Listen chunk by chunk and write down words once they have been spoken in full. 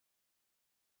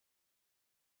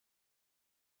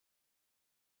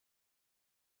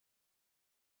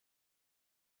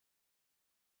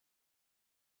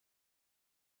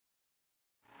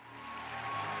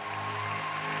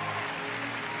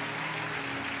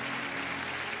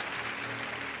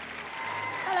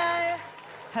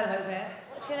Hello there.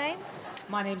 What's your name?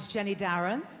 My name's Jenny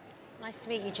Darren. Nice to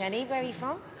meet you, Jenny. Where are you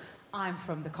from? I'm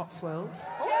from the Cotswolds.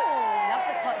 Oh, love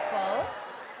the Cotswolds.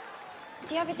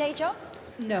 Do you have a day job?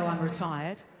 No, I'm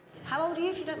retired. How old are you,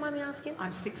 if you don't mind me asking?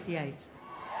 I'm 68.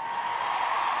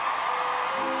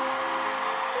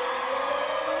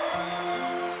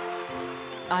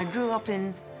 I grew up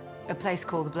in a place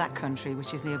called the Black Country,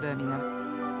 which is near Birmingham.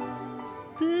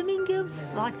 Birmingham?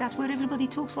 Like that, where everybody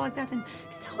talks like that and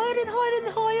gets higher and higher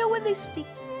and higher when they speak.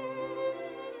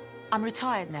 I'm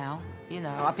retired now, you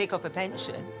know, I pick up a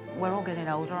pension. We're all getting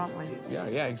older, aren't we? Yeah,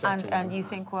 exactly. And you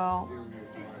think, well,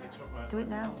 do it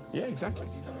now. Yeah, exactly.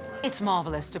 It's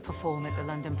marvellous to perform at the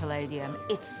London Palladium.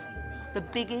 It's the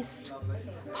biggest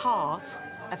part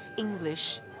of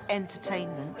English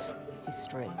entertainment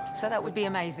history. So that would be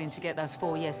amazing to get those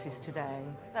 4 yeses today.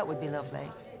 That would be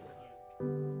lovely.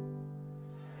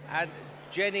 And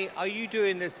Jenny, are you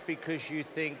doing this because you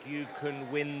think you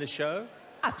can win the show?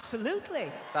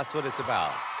 Absolutely. That's what it's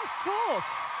about. Of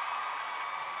course.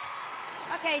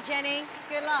 OK, Jenny,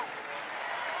 good luck.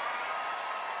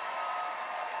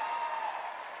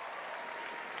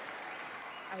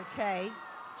 OK,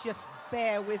 just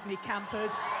bear with me,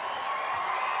 campers.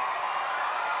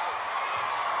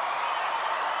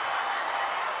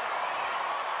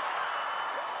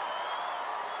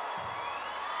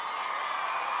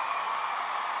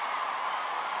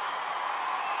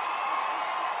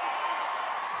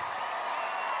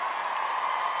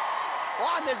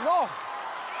 What? There's more.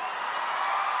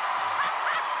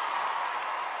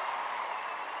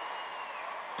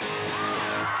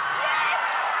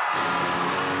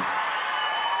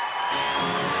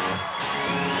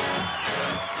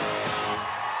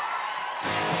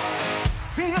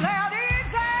 Feeling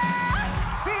easy,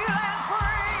 feeling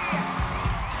free.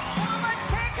 I'm a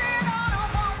ticket on a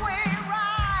one-way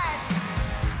ride.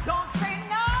 Don't say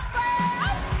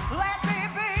nothing, let me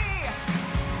be.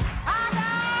 I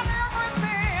got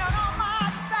everything on my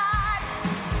side.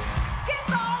 Get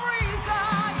no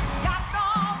reason, got no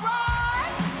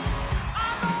right.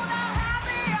 I'm gonna have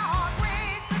me a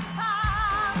great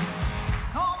time.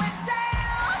 Going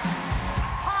down,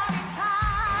 party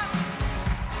time.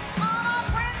 All my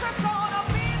friends are gonna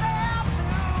be there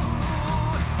too.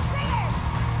 Sing it!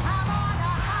 I'm on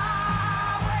the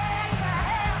highway to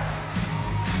hell.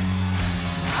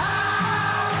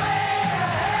 Highway to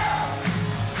hell.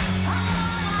 I'm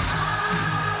on the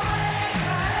highway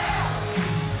to hell.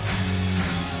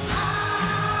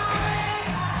 Highway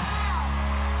to hell.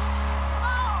 Come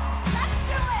on, let's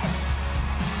do it!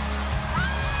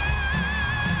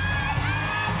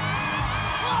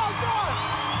 Oh, God!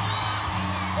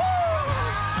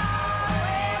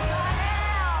 Highway to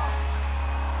hell.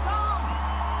 Don't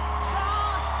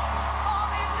hold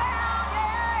me down,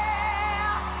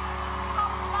 yeah.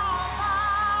 I'm on my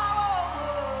own.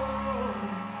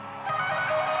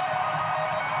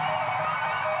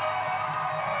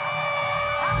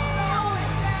 I'm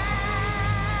going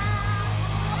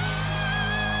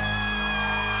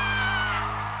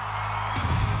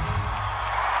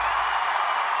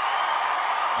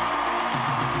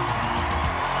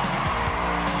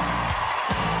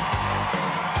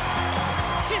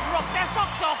She's rocked their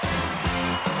socks off.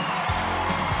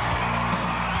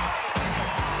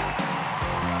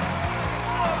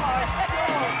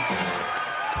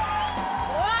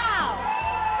 Wow!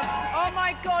 Oh,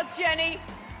 my God, Jenny.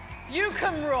 You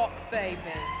can rock, baby.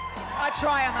 I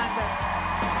try, Amanda.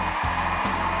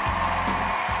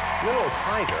 You're not a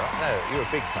tiger. No, you're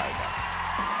a big tiger.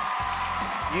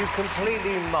 You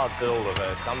completely mugged all of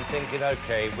us. I'm thinking,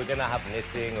 OK, we're going to have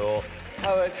knitting or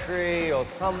poetry or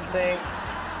something.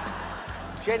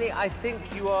 Jenny, I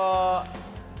think you are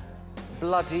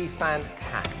bloody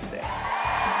fantastic.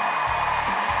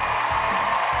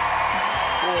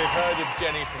 Well, we've heard of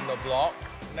Jenny from the block.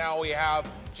 Now we have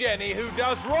Jenny who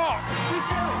does rock.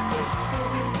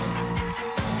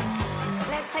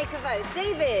 Let's take a vote.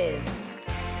 David.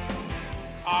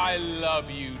 I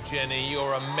love you, Jenny.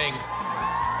 You're a minx.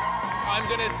 I'm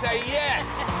going to say yes.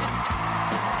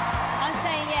 I'm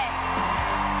saying yes.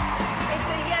 It's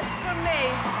a yes from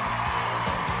me.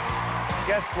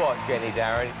 Guess what, Jenny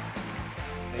Darren?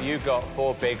 You got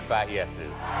 4 big fat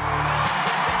yeses.